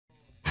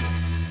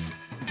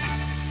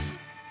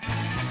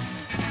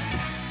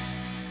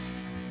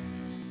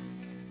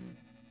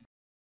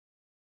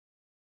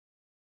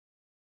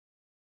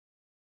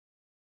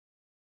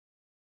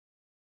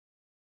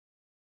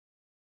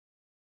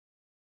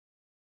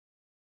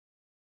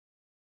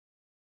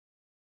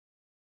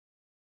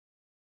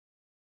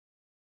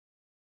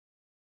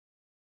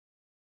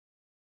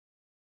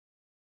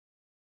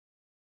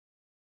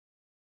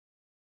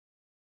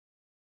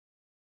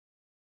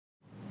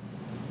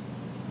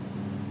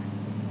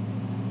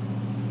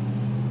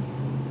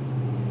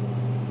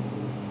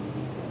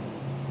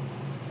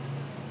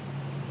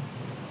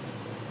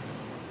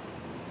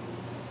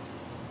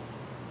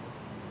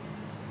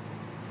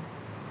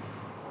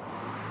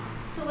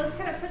let's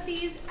kind of put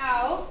these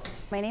out.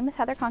 My name is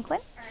Heather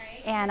Conklin,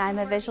 and I'm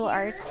a visual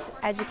arts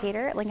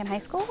educator at Lincoln High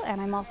School, and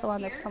I'm also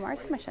on the Tacoma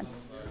Arts Commission.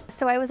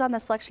 So I was on the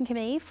selection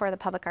committee for the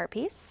public art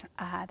piece,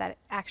 that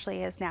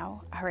actually is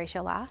now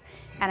Horatio Law,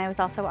 and I was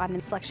also on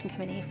the selection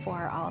committee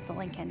for all of the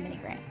Lincoln mini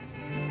grants.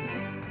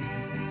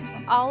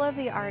 All of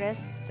the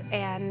artists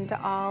and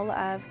all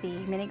of the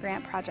mini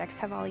grant projects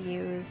have all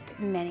used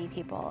many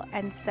people,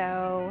 and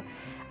so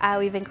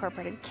we've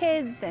incorporated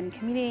kids and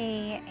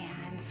community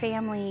and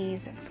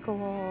families and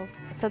schools.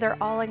 So they're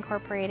all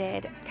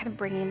incorporated, kind of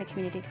bringing the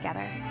community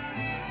together.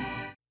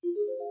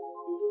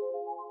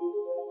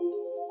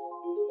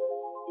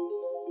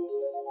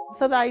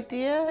 So the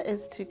idea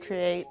is to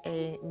create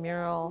a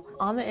mural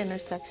on the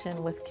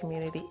intersection with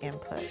community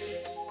input.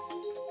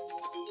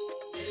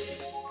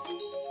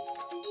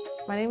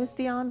 My name is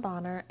Dionne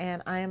Bonner,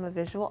 and I am a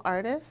visual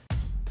artist.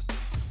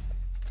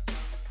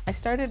 I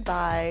started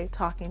by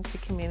talking to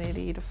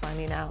community to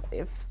finding out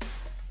if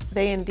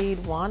they indeed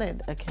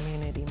wanted a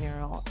community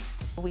mural.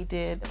 We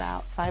did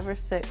about 5 or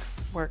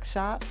 6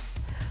 workshops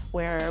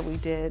where we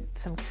did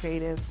some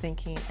creative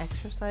thinking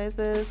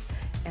exercises,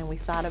 and we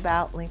thought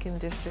about Lincoln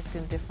District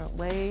in different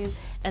ways.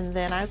 And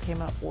then I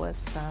came up with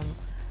some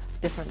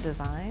different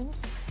designs,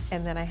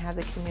 and then I had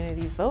the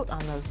community vote on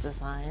those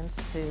designs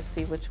to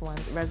see which ones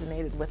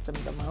resonated with them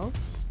the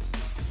most.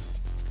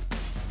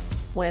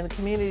 When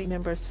community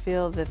members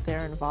feel that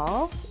they're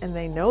involved, and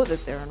they know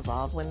that they're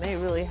involved, when they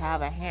really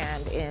have a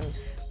hand in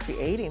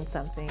creating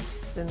something,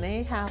 then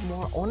they have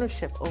more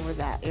ownership over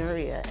that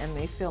area and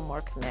they feel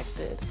more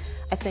connected.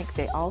 I think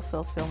they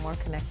also feel more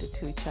connected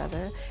to each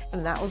other,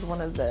 and that was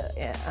one of the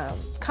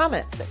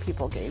comments that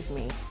people gave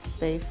me.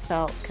 They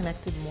felt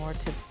connected more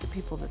to the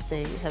people that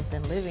they have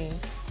been living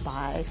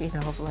by,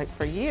 like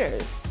for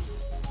years.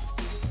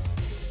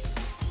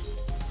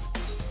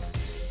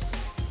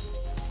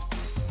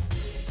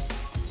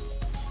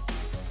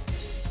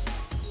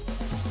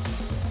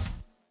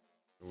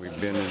 We've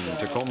been in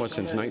Tacoma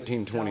since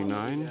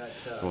 1929,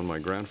 when my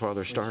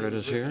grandfather started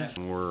us here.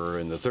 We're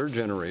in the 3rd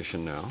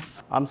generation now.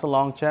 I'm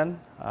Salong Chen.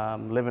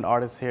 I'm a living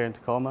artist here in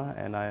Tacoma,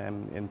 and I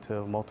am into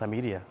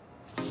multimedia.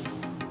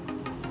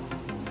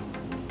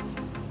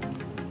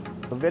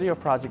 The video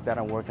project that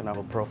I'm working on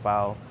will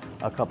profile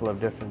a couple of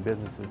different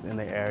businesses in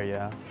the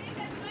area.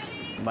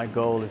 My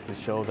goal is to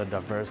show the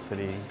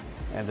diversity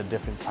and the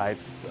different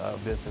types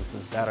of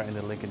businesses that are in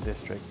the Lincoln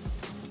District.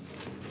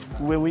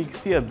 When we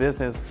see a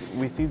business,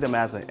 we see them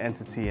as an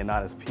entity and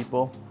not as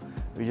people.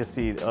 We just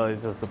see, oh,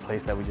 this is the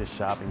place that we just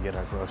shop and get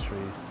our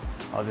groceries.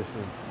 Oh, this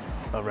is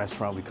a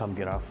restaurant we come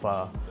get our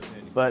pho.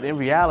 But in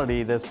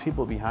reality, there's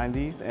people behind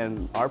these,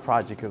 and our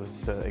project was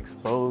to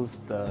expose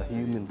the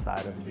human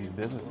side of these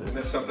businesses. And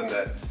that's something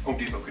that Home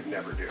Depot could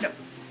never do. No.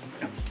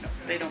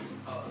 They don't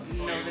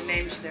know the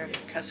names of their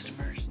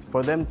customers.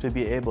 For them to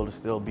be able to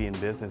still be in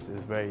business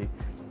is very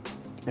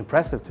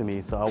impressive to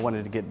me, so I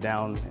wanted to get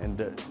down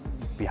and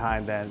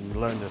behind that and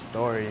learn their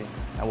story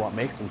and what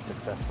makes them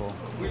successful.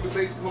 We do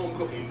basic home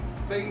cooking,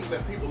 things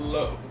that people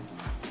love.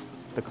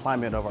 The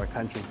climate of our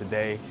country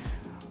today,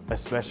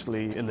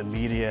 especially in the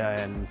media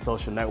and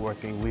social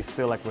networking, we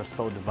feel like we're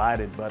so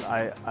divided, but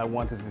I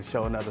wanted to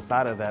show another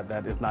side of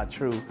that is not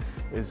true.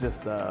 It's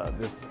just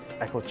this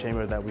echo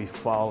chamber that we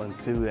fall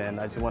into,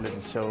 and I just wanted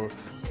to show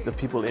the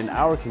people in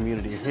our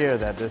community here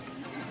that there's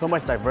so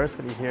much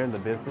diversity here in the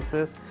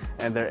businesses,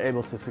 and they're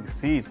able to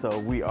succeed. So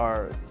we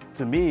are,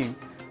 to me,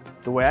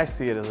 the way I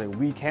see it is that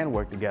we can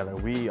work together.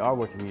 We are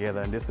working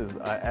together, and this is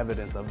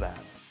evidence of that.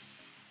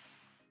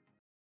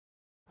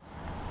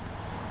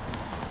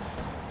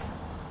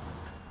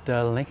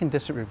 The Lincoln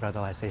District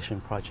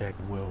Revitalization Project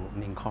will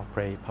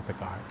incorporate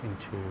public art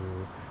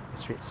into the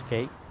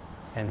streetscape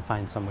and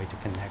find some way to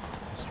connect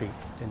the street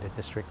and the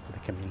district with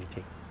the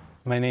community.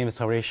 My name is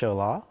Horatio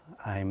Law.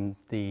 I'm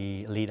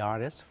the lead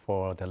artist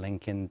for the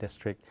Lincoln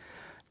District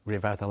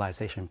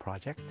Revitalization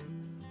Project.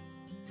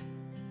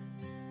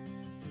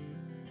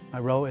 My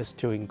role is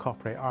to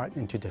incorporate art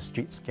into the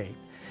streetscape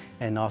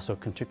and also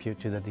contribute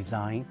to the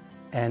design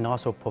and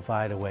also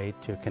provide a way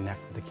to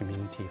connect with the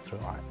community through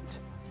art.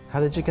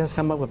 How did you guys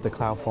come up with the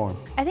cloud form?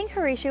 I think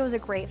Horatio was a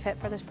great fit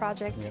for this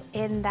project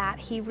in that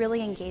he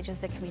really engages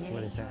the community.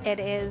 What is that? It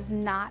is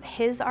not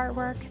his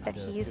artwork that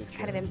he's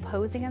kind of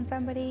imposing on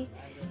somebody.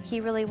 He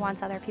really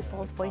wants other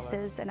people's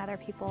voices and other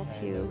people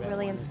to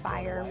really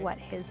inspire what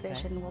his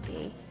vision will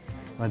be.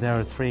 Well, there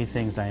are 3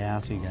 things I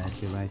asked you guys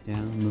to write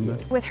down,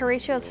 remember? With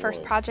Horatio's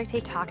first project,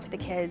 he talked to the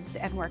kids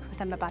and worked with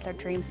them about their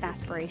dreams and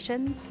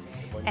aspirations,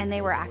 and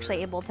they were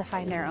actually able to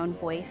find their own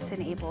voice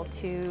and able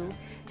to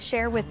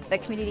share with the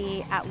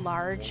community at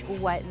large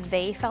what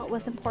they felt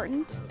was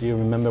important. Do you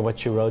remember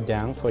what you wrote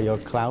down for your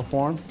cloud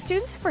form?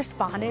 Students have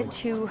responded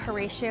to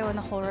Horatio and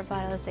the whole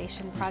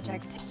revitalization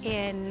project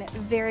in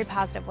very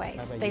positive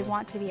ways. They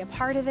want to be a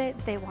part of it,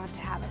 they want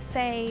to have a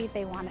say,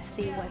 they want to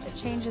see what the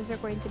changes are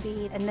going to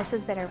be, and this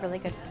has been a really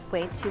good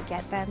way to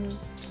get them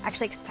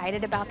actually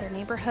excited about their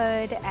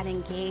neighborhood and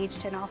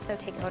engaged and also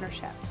take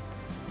ownership.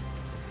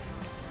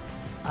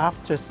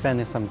 After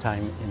spending some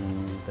time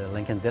in the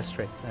Lincoln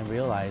District, I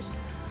realized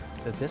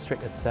The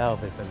district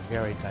itself is a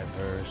very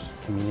diverse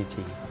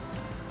community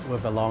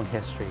with a long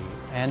history,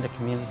 and the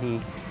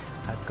community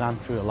has gone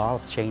through a lot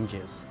of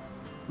changes.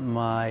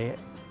 My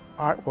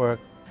artwork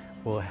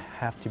will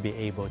have to be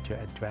able to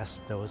address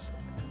those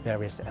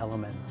various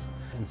elements.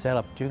 Instead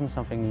of doing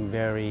something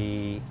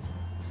very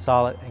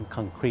solid and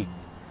concrete,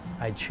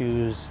 I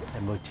choose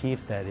a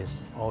motif that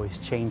is always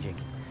changing.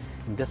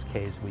 In this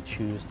case, we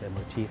choose the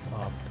motif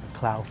of a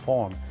cloud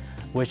form,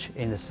 which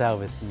in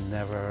itself is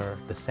never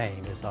the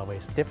same, it's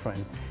always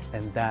different,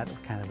 and that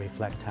kind of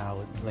reflects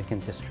how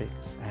Lincoln District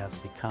has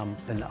become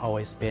and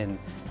always been an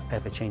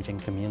ever-changing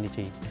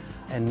community.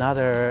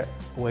 Another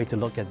way to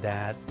look at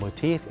that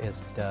motif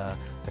is the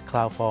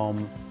cloud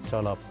form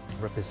sort of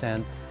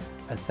represent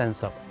a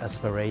sense of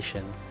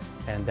aspiration,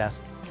 and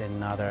that's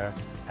another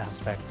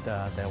aspect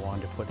that I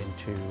want to put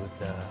into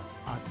the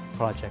art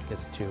project,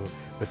 is to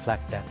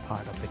reflect that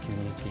part of the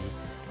community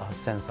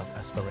sense of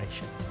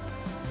aspiration.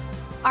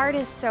 Art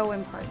is so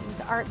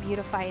important. Art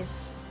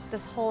beautifies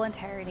this whole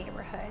entire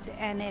neighborhood,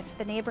 and if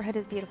the neighborhood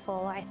is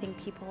beautiful, I think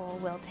people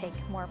will take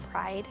more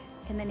pride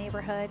in the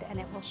neighborhood and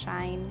it will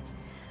shine.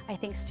 I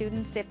think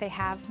students, if they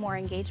have more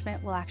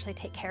engagement, will actually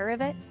take care of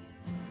it.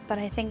 But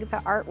I think the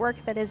artwork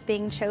that is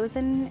being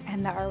chosen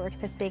and the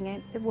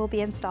artwork will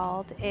be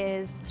installed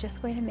is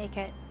just going to make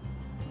it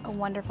a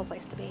wonderful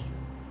place to be.